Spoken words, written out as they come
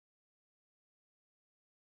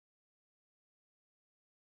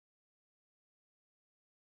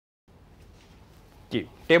Okay.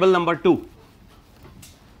 Table number 2.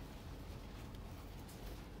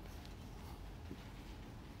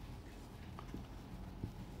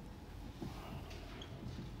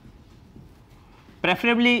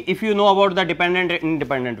 Preferably if you know about the dependent and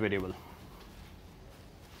independent variable.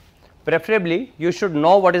 Preferably you should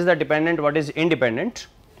know what is the dependent, what is independent.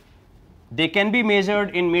 They can be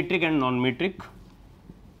measured in metric and non-metric.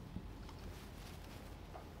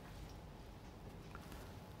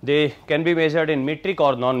 They can be measured in metric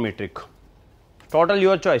or non-metric, total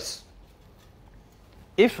your choice.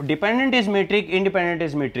 If dependent is metric, independent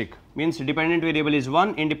is metric, means dependent variable is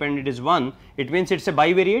 1, independent is 1, it means it is a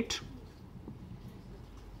bivariate.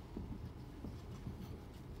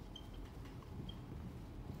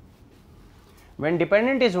 When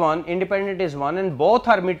dependent is 1, independent is 1 and both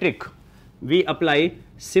are metric, we apply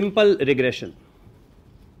simple regression.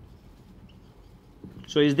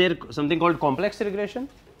 So, is there something called complex regression?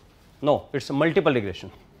 No, it is a multiple regression.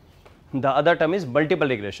 The other term is multiple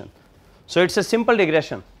regression. So, it is a simple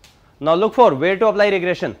regression. Now, look for where to apply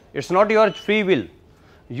regression. It is not your free will.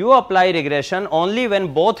 You apply regression only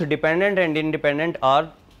when both dependent and independent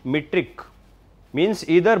are metric, means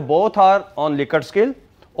either both are on Likert scale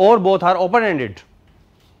or both are open ended.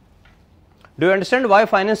 Do you understand why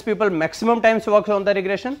finance people maximum times works on the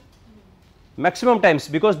regression? Maximum times,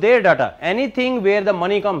 because their data, anything where the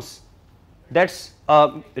money comes, that is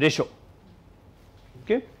a ratio.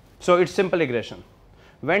 Okay. So, it is simple regression.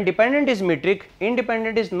 When dependent is metric,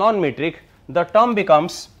 independent is non-metric, the term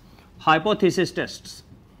becomes hypothesis tests.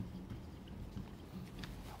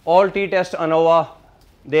 All T test ANOVA,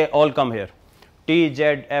 they all come here. T, Z,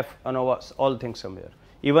 F, ANOVA, all things come here.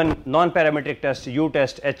 Even non-parametric test, U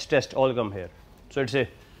test, H test, all come here. So, it is a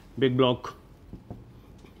big block.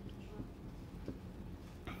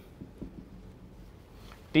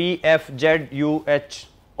 T, F, Z, U, H,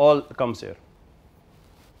 all comes here.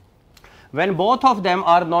 When both of them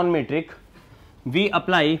are non-metric, we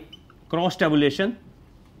apply cross tabulation.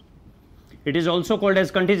 It is also called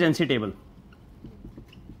as contingency table.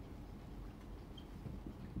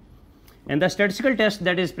 And the statistical test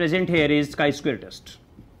that is present here is chi-square test.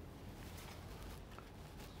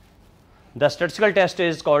 The statistical test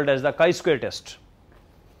is called as the chi-square test.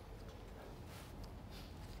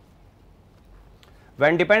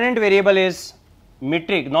 When dependent variable is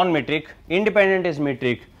metric, non-metric, independent is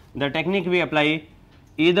metric, the technique we apply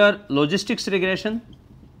either logistics regression.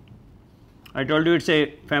 I told you it is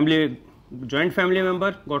a family, joint family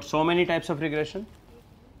member, got so many types of regression.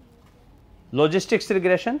 Logistics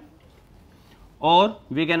regression, or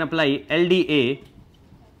we can apply LDA,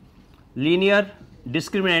 linear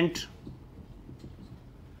discriminant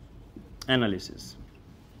analysis.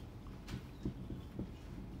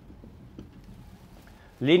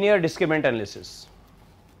 Linear discriminant analysis.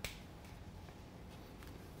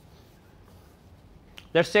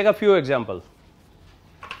 Let us take a few examples.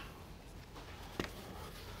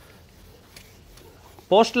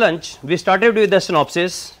 Post lunch, we started with the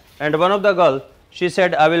synopsis, and one of the girl, she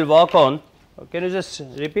said, I will work on. Can you just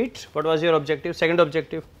repeat? What was your objective? Second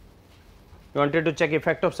objective? You wanted to check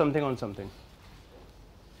effect of something on something.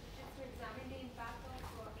 To examine the impact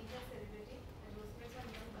of Indian celebrity endorsement on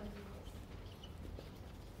young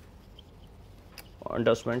consumers.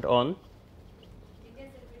 Endorsement on?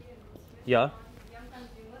 Indian celebrity endorsement Yeah. on young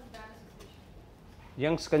consumers brand association.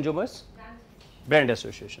 Young consumers? Brand association. Brand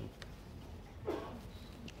association.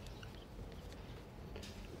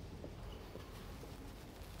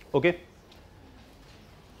 Okay.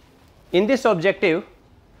 In this objective,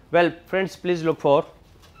 well friends, please look for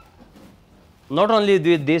not only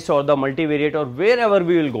with this or the multivariate or wherever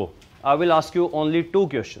we will go, I will ask you only two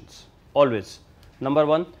questions always. Number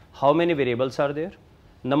one, how many variables are there?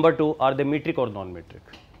 Number two, are they metric or non-metric?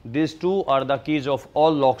 These two are the keys of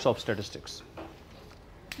all locks of statistics.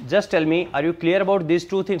 Just tell me, are you clear about these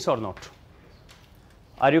two things or not?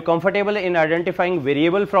 Are you comfortable in identifying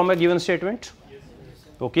variable from a given statement? Yes.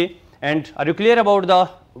 Okay. And are you clear about the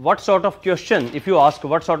what sort of question, if you ask,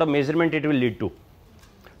 what sort of measurement it will lead to?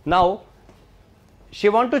 Now, she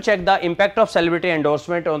want to check the impact of celebrity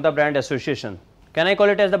endorsement on the brand association. Can I call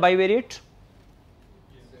it as the bivariate?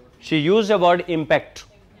 She used the word impact,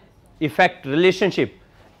 effect, relationship.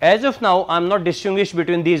 As of now, I am not distinguished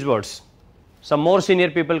between these words. Some more senior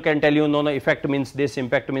people can tell you, no, effect means this,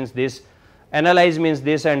 impact means this, analyze means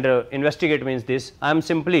this, and investigate means this. I am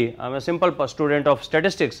a simple student of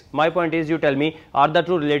statistics. My point is, you tell me, are the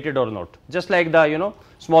two related or not? Just like the,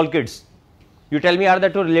 small kids. You tell me, are the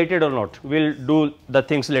two related or not? We will do the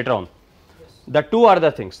things later on. Yes. The two are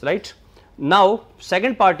the things, right? Now,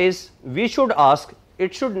 second part is, we should ask,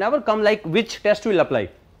 it should never come like which test will apply.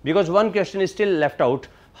 because one question is still left out,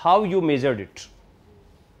 how you measured it,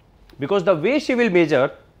 because the way she will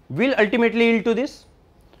measure will ultimately yield to this.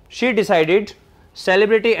 She decided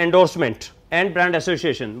celebrity endorsement and brand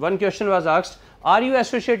association. One question was asked, are you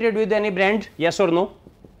associated with any brand, yes or no?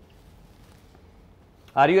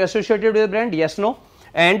 Are you associated with a brand, yes, no?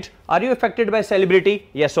 And are you affected by celebrity,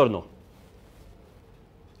 yes or no?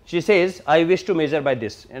 She says, I wish to measure by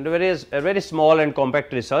this, and a very small and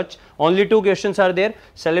compact research. Only two questions are there.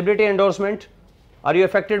 Celebrity endorsement, are you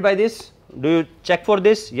affected by this? Do you check for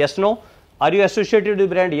this? Yes, no. Are you associated with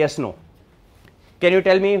brand? Yes, no. Can you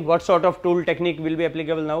tell me what sort of tool technique will be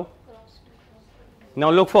applicable now? Now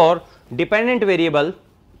look for dependent variable,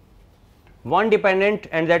 one dependent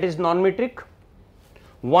and that is non-metric,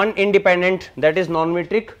 one independent that is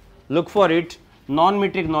non-metric. Look for it,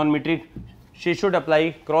 non-metric, non-metric. She should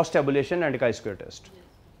apply cross tabulation and chi-square test.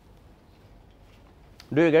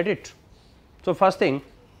 Do you get it? So first thing,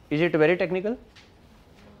 is it very technical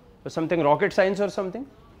or something rocket science or something?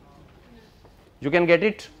 You can get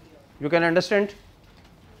it, you can understand.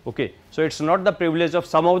 Okay, so it's not the privilege of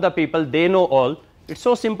some of the people, they know all. It's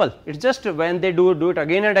so simple. It's just when they do it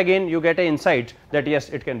again and again, you get an insight that yes,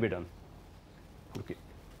 it can be done. Okay.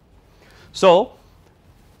 So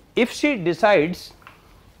if she decides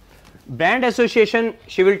brand association,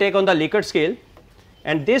 she will take on the Likert scale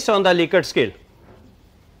and this on the Likert scale.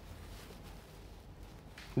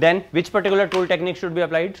 Then which particular tool technique should be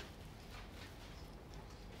applied?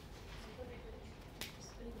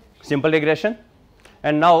 Simple regression.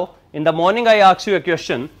 And now in the morning I asked you a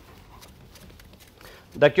question.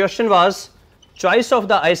 The question was choice of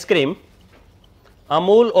the ice cream,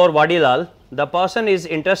 Amul or Vadilal. The person is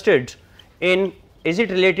interested in, is it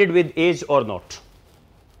related with age or not?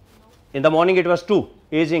 In the morning it was 2,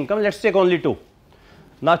 age, income, let us take only 2.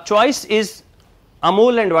 Now choice is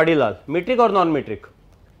Amul and Vadilal, metric or non-metric?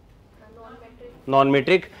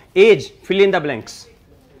 Non-metric. Age, fill in the blanks,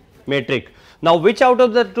 metric. Now which out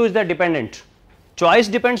of the two is the dependent? Choice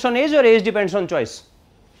depends on age or age depends on choice?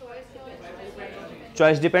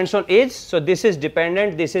 Choice depends on age. So this is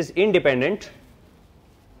dependent, this is independent.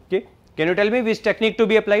 Okay. Can you tell me which technique to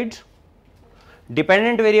be applied?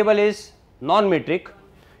 Dependent variable is non-metric,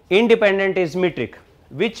 independent is metric.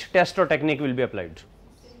 Which test or technique will be applied?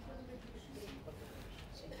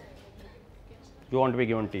 You want to be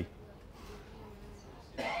given tea.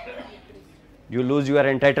 You lose your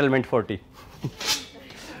entitlement for tea.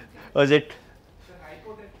 Was it?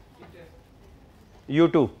 You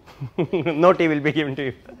too. No tea will be given to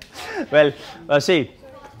you. Well, see.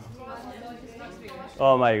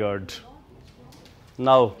 Oh my God.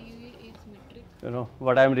 Now, you know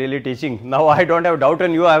what I am really teaching. Now I don't have doubt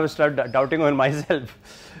on you, I have started doubting on myself.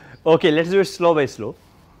 Okay, let us do it slow by slow.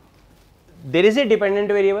 There is a dependent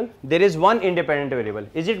variable, there is one independent variable.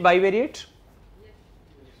 Is it bivariate?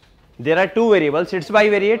 There are two variables, it's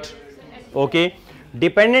bivariate. Okay.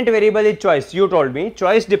 Dependent variable is choice, you told me.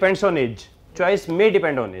 Choice depends on age. Choice may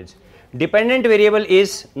depend on age. Dependent variable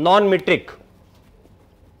is non-metric.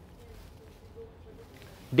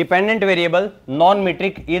 Dependent variable,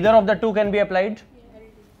 non-metric, either of the two can be applied.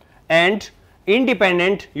 And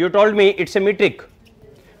independent, you told me it's a metric.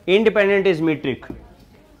 Independent is metric.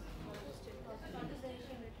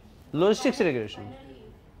 Logistics regression.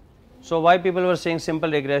 So why people were saying simple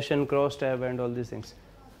regression, cross tab and all these things.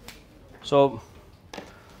 So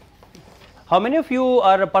how many of you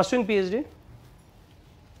are pursuing PhD?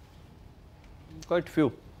 Quite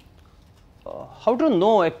few. How to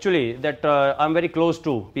know actually that I am very close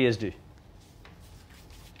to PhD?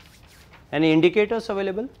 Any indicators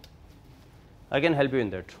available? I can help you in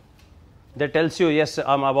that. That tells you yes,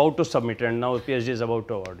 I am about to submit and now PhD is about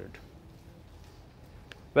to award it.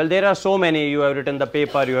 Well, there are so many. You have written the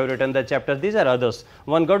paper, you have written the chapters, these are others.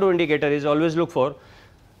 One good indicator is always look for,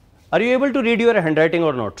 are you able to read your handwriting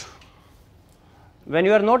or not? When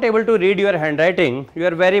you are not able to read your handwriting, you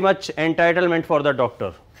are very much entitlement for the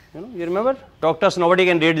doctor. You know, you remember? Doctors, nobody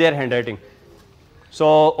can read their handwriting. So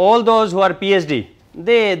all those who are PhD,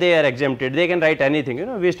 they are exempted, they can write anything. You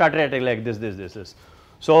know, we started writing like this.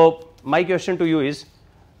 So my question to you is,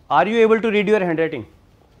 are you able to read your handwriting?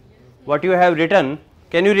 What you have written,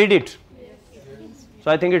 can you read it? So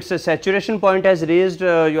I think it's a saturation point has reached,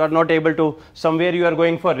 you are not able to, somewhere you are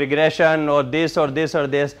going for regression or this or this or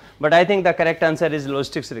this, but I think the correct answer is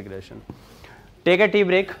logistics regression. Take a tea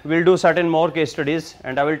break, we will do certain more case studies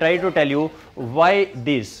and I will try to tell you why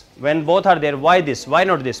these, when both are there, why this, why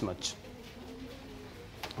not this much.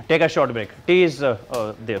 Take a short break, tea is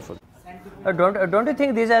there for. Don't you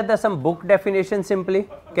think these are some book definitions simply,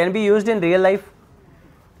 can be used in real life?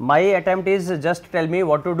 My attempt is just tell me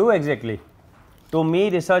what to do exactly. To me,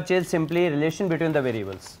 research is simply relation between the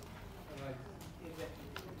variables,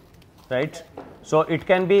 right? So it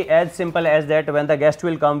can be as simple as that when the guest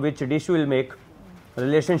will come, which dish will make,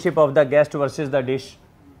 relationship of the guest versus the dish.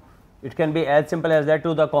 It can be as simple as that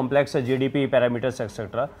to the complex GDP parameters,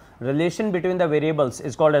 etc. Relation between the variables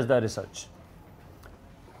is called as the research.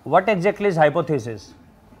 What exactly is hypothesis?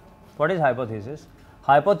 What is hypothesis?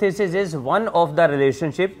 Hypothesis is one of the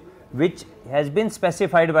relationship which has been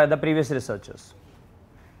specified by the previous researchers.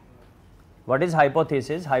 What is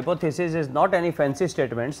hypothesis? Hypothesis is not any fancy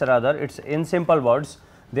statements, rather it's in simple words.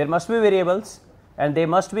 There must be variables and they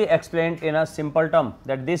must be explained in a simple term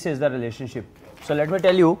that this is the relationship. So let me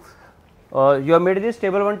tell you, you have made this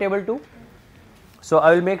table 1, table 2. So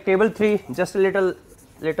I will make table 3 just a little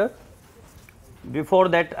later. Before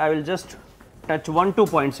that I will just touch 1-2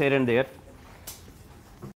 points here and there.